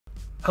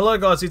Hello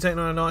guys,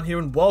 Take99 here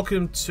and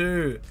welcome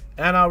to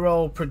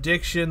NRL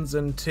predictions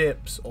and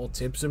tips, or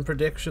tips and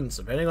predictions,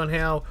 depending on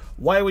how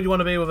wayward you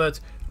want to be with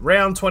it.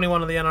 Round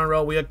 21 of the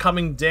NRL, we are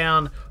coming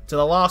down to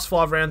the last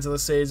 5 rounds of the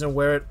season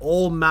where it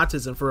all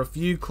matters, and for a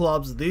few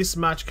clubs this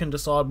match can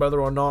decide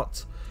whether or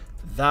not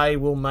they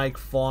will make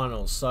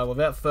finals. So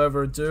without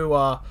further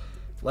ado,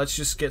 let's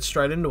just get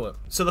straight into it.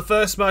 So the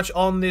first match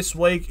on this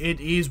week,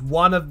 it is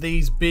one of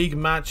these big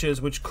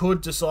matches which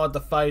could decide the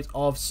fate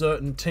of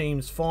certain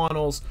teams'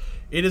 finals.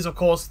 It is, of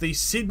course, the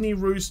Sydney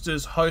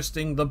Roosters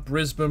hosting the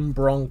Brisbane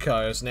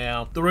Broncos.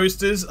 Now, the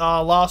Roosters,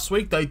 last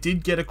week, they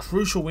did get a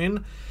crucial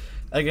win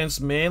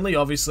against Manly.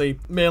 Obviously,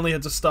 Manly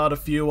had to start a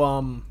few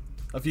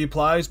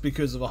players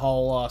because of a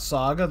whole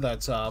saga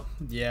that,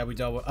 yeah,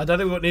 I don't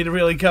think we need to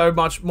really go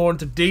much more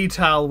into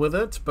detail with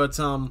it, but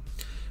the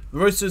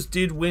Roosters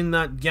did win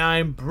that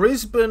game.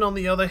 Brisbane, on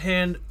the other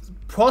hand,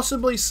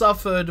 possibly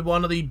suffered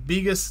one of the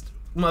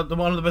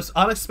most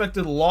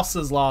unexpected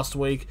losses last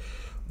week,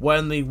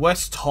 when the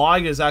West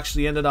Tigers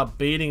actually ended up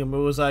beating them. It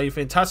was a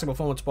fantastic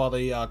performance by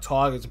the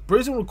Tigers.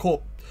 Brisbane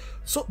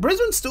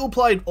still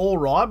played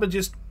alright, but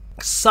just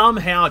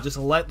somehow just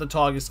let the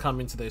Tigers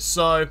come into this.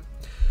 So,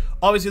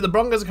 obviously, the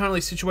Broncos are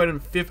currently situated in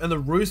 5th, and the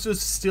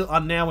Roosters still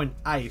are now in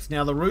 8th.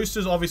 Now, the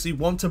Roosters obviously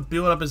want to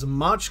build up as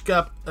much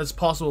gap as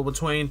possible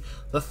between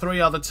the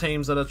 3 other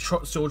teams that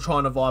are still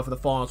trying to vie for the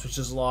finals, which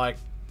is like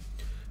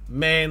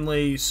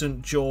Manly,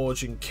 St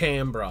George, and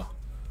Canberra.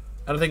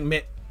 And I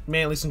think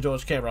Manly, St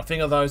George, Canberra. I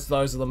think those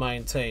are the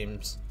main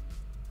teams.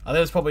 I think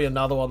there's probably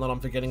another one that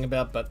I'm forgetting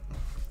about, but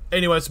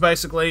anyway, so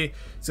basically,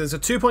 so there's a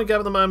 2-point gap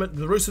at the moment.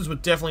 The Roosters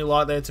would definitely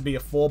like there to be a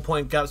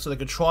 4-point gap so they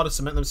could try to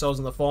cement themselves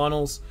in the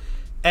finals.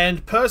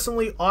 And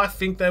personally, I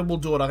think they will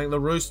do it. I think the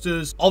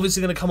Roosters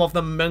obviously going to come off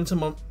the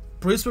momentum.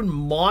 Brisbane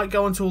might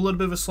go into a little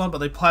bit of a slump, but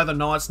they play the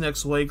Knights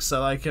next week,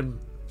 so they can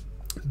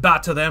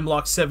batter them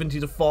like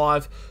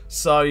 70-5.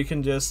 So you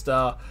can just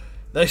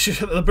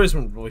the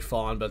Brisbane will be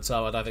fine, but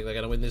I don't think they're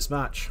going to win this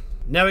match.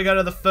 Now we go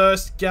to the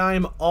first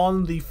game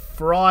on the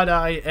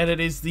Friday, and it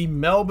is the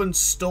Melbourne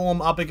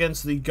Storm up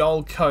against the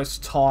Gold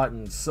Coast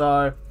Titans.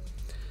 So,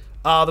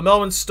 the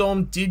Melbourne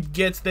Storm did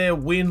get their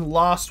win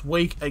last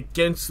week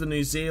against the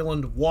New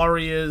Zealand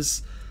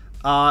Warriors.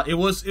 It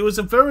was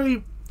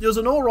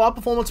an alright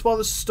performance by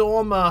the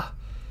Storm.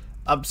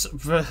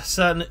 For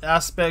certain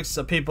aspects,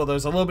 there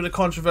was a little bit of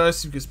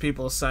controversy because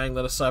people are saying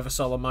that Asafa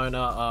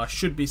Solomona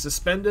should be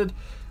suspended.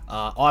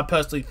 I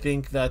personally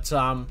think that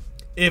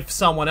if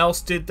someone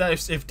else did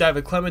that, if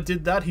David Clement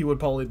did that, he would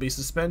probably be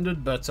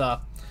suspended. But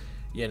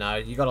you know,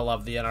 you gotta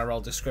love the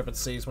NRL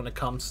discrepancies when it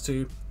comes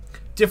to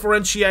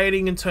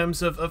differentiating in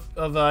terms of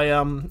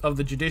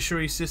the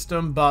judiciary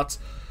system. But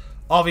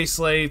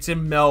obviously, it's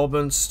in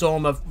Melbourne.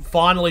 Storm have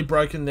finally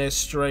broken their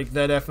streak.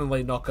 They're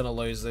definitely not going to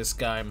lose this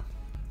game.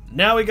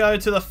 Now we go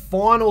to the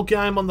final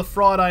game on the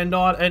Friday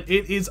night, and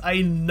it is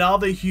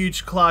another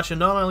huge clash. And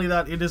not only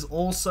that, it is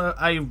also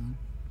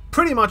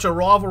pretty much a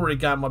rivalry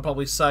game, I'd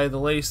probably say the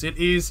least. It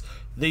is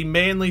the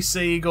Manly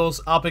Sea Eagles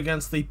up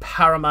against the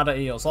Parramatta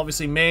Eels.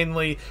 Obviously,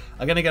 Manly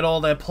are going to get all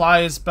their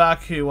players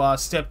back who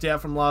stepped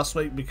out from last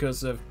week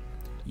because of,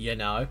 you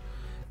know.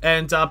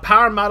 And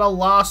Parramatta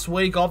last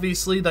week,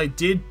 obviously, they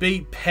did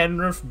beat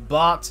Penrith,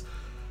 but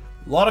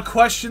a lot of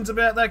questions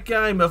about that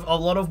game, a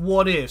lot of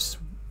what-ifs.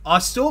 I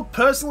still,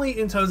 personally,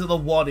 in terms of the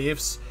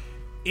what-ifs,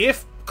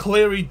 if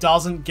Cleary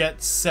doesn't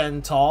get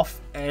sent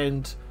off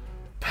and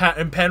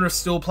Penrith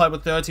still played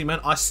with 13 men,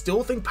 I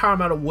still think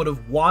Parramatta would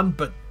have won,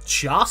 but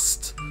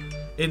just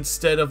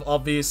instead of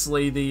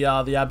obviously the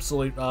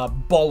absolute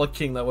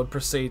bollocking that would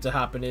proceed to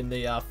happen in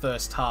the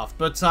first half.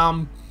 But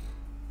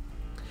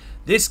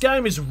this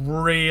game is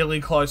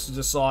really close to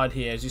decide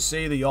here. As you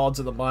see, the odds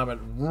at the moment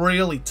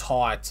really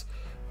tight.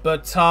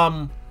 But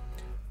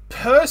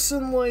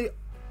personally,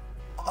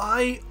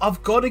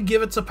 I've got to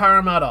give it to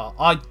Parramatta.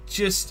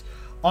 This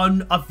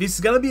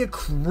is going to be a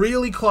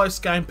really close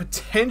game,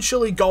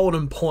 potentially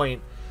golden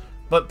point.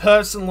 But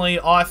personally,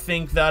 I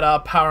think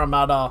that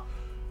Parramatta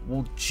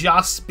will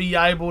just be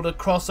able to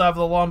cross over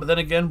the line. But then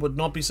again, would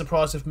not be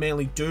surprised if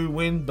Manly do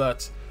win.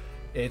 But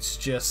it's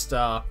just,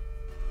 I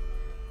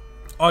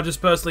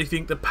just personally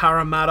think that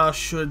Parramatta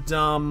should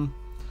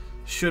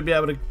be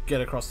able to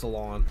get across the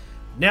line.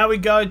 Now we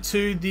go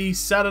to the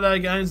Saturday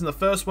games, and the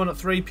first one at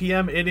 3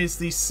 PM. It is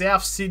the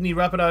South Sydney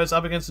Rabbitohs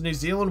up against the New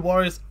Zealand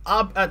Warriors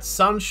up at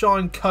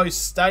Sunshine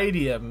Coast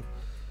Stadium.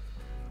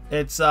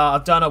 It's, I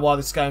don't know why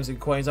this game's in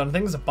Queensland. I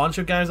think there's a bunch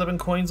of games up in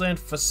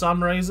Queensland for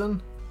some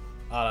reason.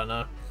 I don't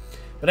know.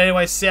 But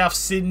anyway, South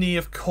Sydney,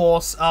 of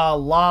course,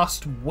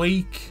 last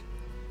week,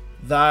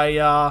 they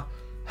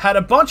had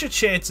a bunch of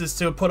chances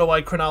to put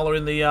away Cronulla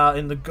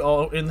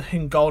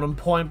in Golden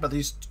Point, but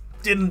these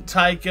didn't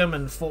take them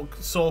and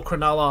saw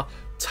Cronulla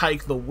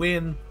take the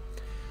win.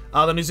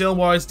 The New Zealand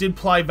Warriors did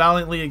play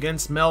valiantly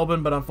against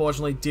Melbourne, but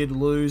unfortunately did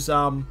lose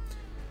to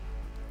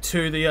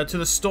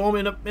the Storm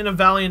in a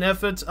valiant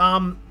effort.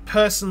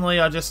 Personally,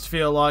 I just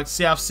feel like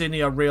South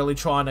Sydney are really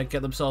trying to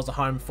get themselves a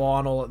home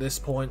final at this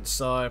point.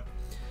 So,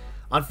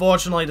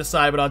 unfortunately to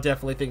say, but I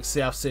definitely think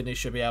South Sydney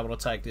should be able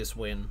to take this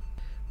win.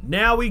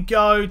 Now we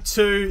go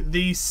to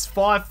the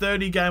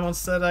 5:30 game on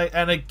Saturday,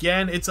 and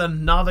again, it's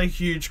another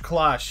huge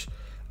clash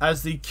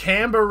as the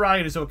Canberra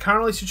Raiders, who are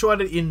currently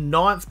situated in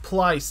 9th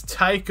place,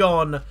 take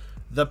on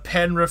the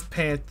Penrith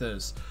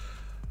Panthers.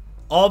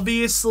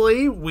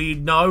 Obviously, we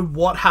know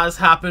what has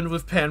happened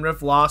with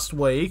Penrith last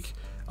week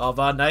of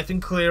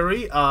Nathan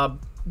Cleary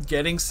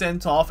getting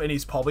sent off, and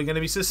he's probably going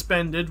to be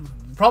suspended,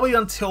 probably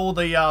until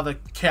the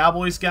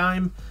Cowboys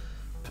game.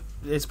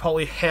 It's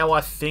probably how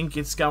I think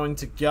it's going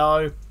to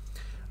go.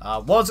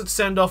 Was it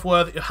send-off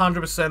worthy?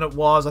 100% it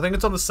was. I think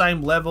it's on the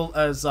same level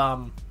as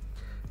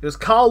it was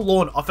Carl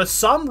Lorne. For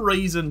some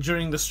reason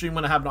during the stream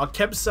when it happened, I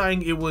kept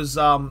saying it was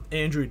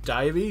Andrew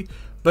Davey,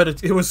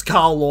 but it was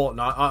Carl Lawton.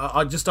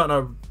 I just don't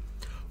know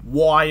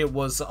why it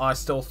was. I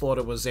still thought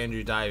it was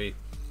Andrew Davey.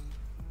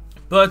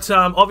 But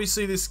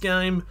obviously this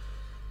game,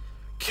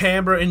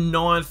 Canberra in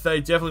 9th, they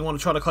definitely want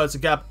to try to close the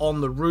gap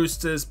on the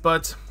Roosters.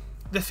 But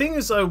the thing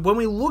is though, when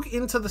we look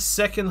into the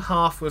second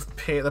half with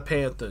the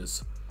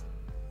Panthers,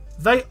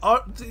 they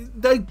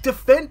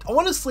defend,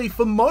 honestly,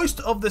 for most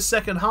of the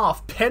second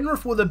half,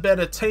 Penrith were the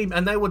better team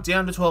and they were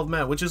down to 12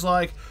 men, which is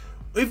like,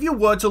 if you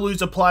were to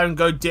lose a player and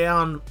go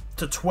down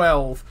to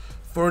 12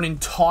 for an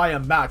entire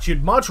match,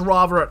 you'd much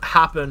rather it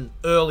happen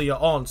earlier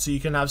on so you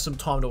can have some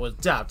time to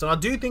adapt. And I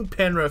do think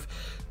Penrith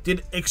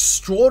did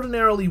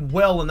extraordinarily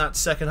well in that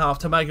second half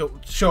to make it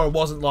sure it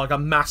wasn't like a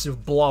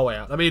massive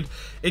blowout. I mean,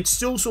 it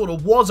still sort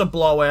of was a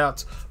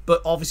blowout,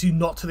 but obviously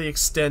not to the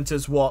extent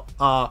as what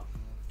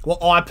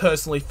I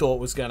personally thought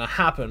was going to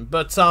happen.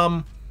 But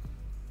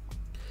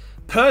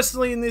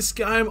personally in this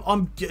game,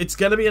 it's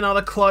going to be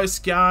another close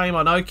game.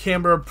 I know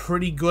Canberra are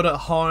pretty good at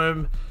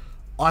home.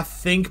 I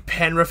think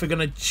Penrith are going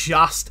to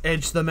just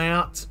edge them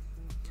out.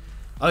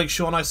 I think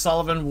Sean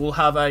O'Sullivan will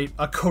have a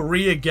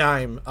career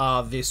game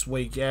this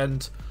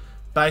weekend.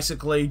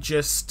 Basically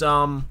just,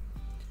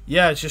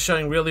 yeah, it's just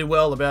showing really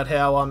well about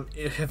how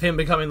of him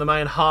becoming the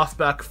main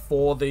halfback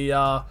for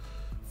the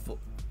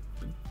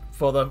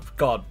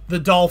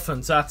the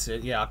Dolphins. That's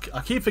it. Yeah,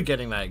 I keep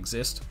forgetting they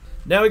exist.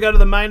 Now we go to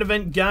the main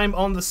event game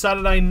on the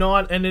Saturday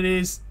night, and it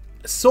is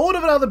sort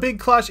of another big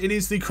clash. It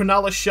is the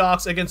Cronulla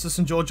Sharks against the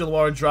St. George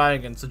Illawarra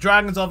Dragons. The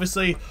Dragons,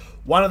 obviously,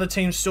 one of the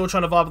teams still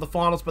trying to vie for the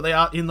finals, but they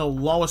are in the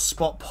lowest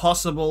spot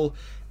possible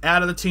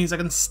out of the teams that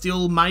can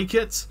still make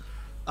it.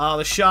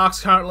 The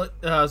Sharks currently,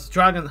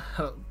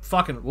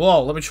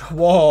 whoa, let me try,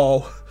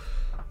 whoa.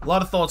 A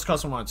lot of thoughts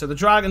cross my mind. So the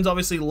Dragons,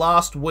 obviously,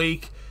 last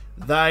week,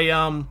 they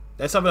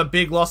suffered a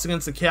big loss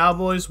against the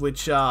Cowboys,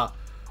 which I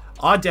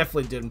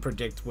definitely didn't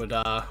predict would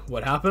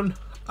happen.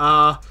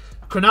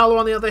 Cronulla,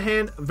 on the other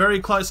hand, very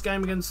close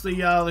game against the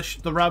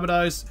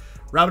Rabbitohs.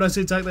 Rabbitohs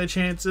did take their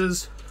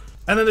chances,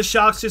 and then the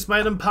Sharks just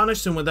made them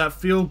punish them with that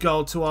field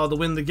goal to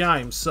win the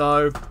game.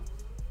 So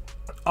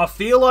I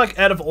feel like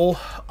out of all,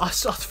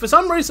 for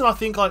some reason, I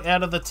think like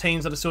out of the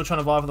teams that are still trying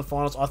to vie for the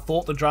finals, I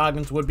thought the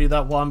Dragons would be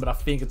that one, but I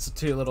think it's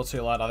too little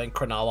too late. I think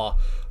Cronulla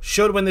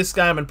should win this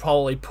game and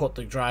probably put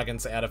the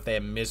Dragons out of their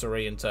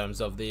misery in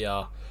terms of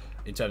the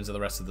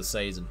rest of the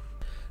season.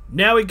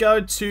 Now we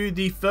go to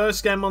the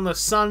first game on the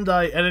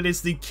Sunday, and it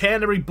is the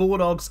Canterbury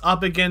Bulldogs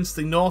up against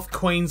the North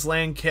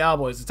Queensland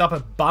Cowboys. It's up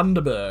at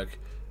Bundaberg.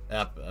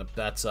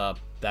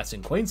 That's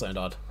in Queensland,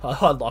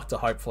 I'd like to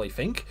hopefully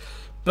think.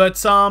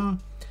 But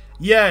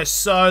yeah,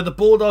 so the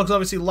Bulldogs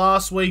obviously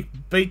last week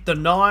beat the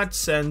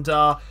Knights, and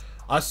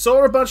I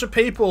saw a bunch of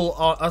people,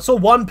 I saw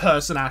one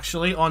person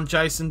actually on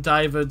Jason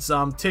David's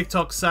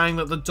TikTok saying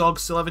that the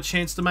Dogs still have a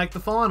chance to make the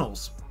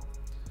finals.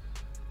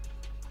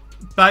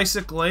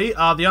 Basically,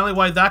 the only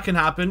way that can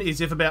happen is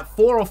if about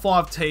 4 or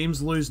 5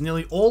 teams lose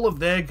nearly all of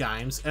their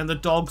games and the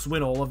Dogs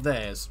win all of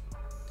theirs.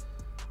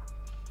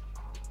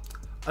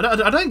 I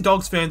don't think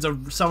Dogs fans are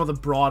some of the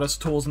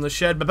brightest tools in the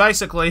shed, but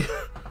basically,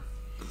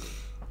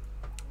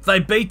 they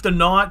beat the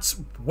Knights.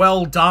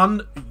 Well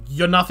done.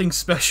 You're nothing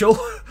special.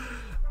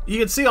 You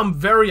can see I'm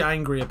very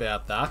angry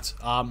about that.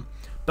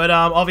 But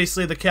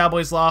obviously, the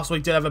Cowboys last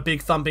week did have a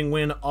big thumping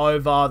win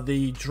over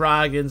the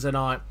Dragons,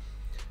 and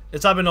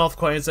it's up in North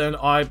Queensland.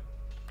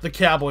 The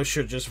Cowboys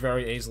should just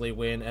very easily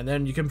win, and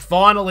then you can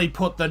finally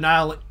put the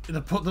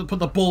put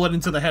the bullet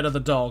into the head of the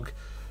dog.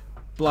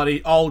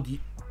 Bloody Old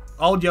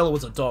Yeller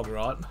was a dog,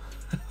 right?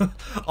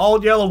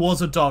 Old Yeller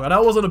was a dog. I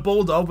know it wasn't a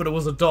bulldog, but it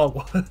was a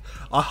dog.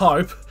 I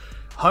hope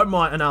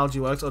my analogy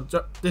works.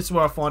 This is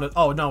where I find it.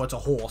 Oh no, it's a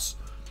horse.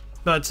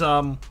 But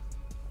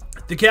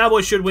the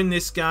Cowboys should win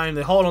this game.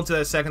 They hold on to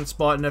their second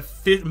spot, and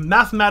it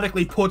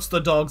mathematically puts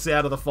the Dogs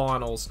out of the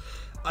finals,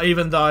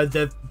 even though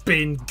they've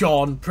been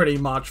gone pretty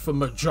much for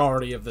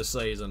majority of the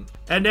season.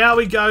 And now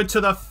we go to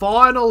the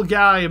final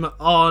game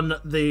on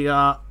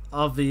the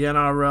of the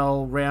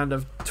NRL round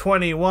of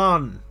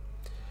 21.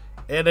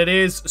 And it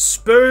is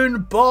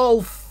Spoon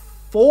Bowl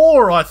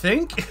 4, I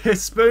think.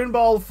 Spoon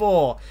Bowl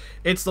 4.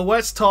 It's the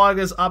West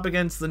Tigers up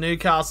against the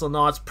Newcastle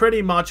Knights.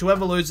 Pretty much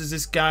whoever loses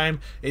this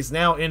game is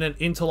now in an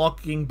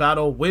interlocking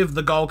battle with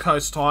the Gold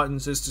Coast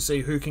Titans as to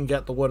see who can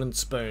get the wooden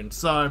spoon.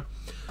 So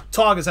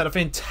Tigers had a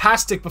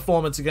fantastic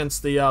performance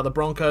against the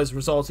Broncos,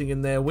 resulting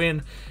in their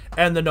win,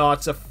 and the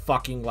Knights are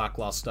fucking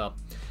lackluster.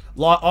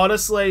 Like,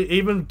 honestly,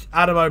 even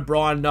Adam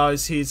O'Brien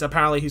knows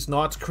apparently his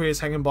Knights career is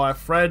hanging by a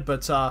thread,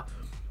 but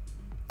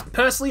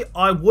personally,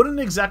 I wouldn't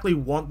exactly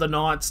want the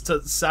Knights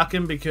to sack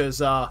him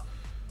because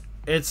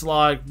it's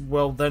like,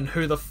 well, then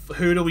who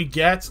do we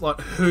get? Like,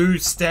 who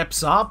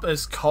steps up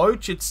as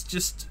coach? It's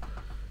just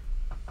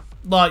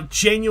like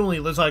genuinely,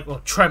 there's like,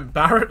 well, Trent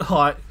Barrett,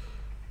 like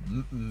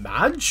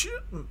Madge.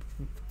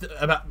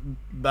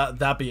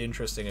 That'd be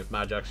interesting if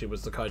Madge actually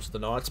was the coach of the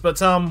Knights,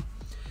 but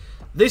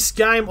this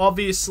game,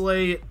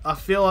 obviously, I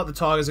feel like the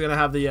Tigers are going to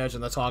have the edge,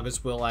 and the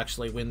Tigers will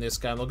actually win this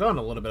game. They'll go on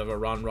a little bit of a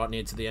run right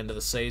near to the end of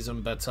the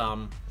season, but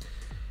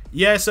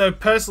yeah, so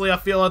personally, I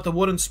feel like the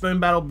wooden spoon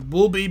battle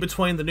will be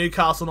between the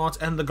Newcastle Knights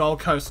and the Gold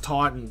Coast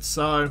Titans,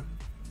 so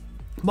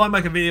might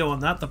make a video on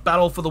that, the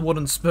battle for the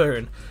wooden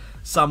spoon,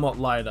 somewhat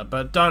later,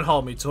 but don't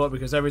hold me to it,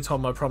 because every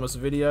time I promise a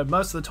video,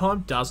 most of the time,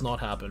 does not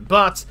happen.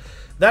 But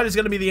that is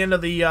going to be the end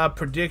of the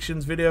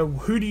predictions video.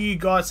 Who do you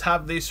guys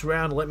have this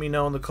round? Let me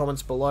know in the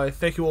comments below.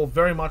 Thank you all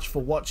very much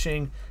for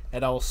watching,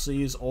 and I will see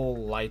you all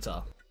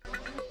later.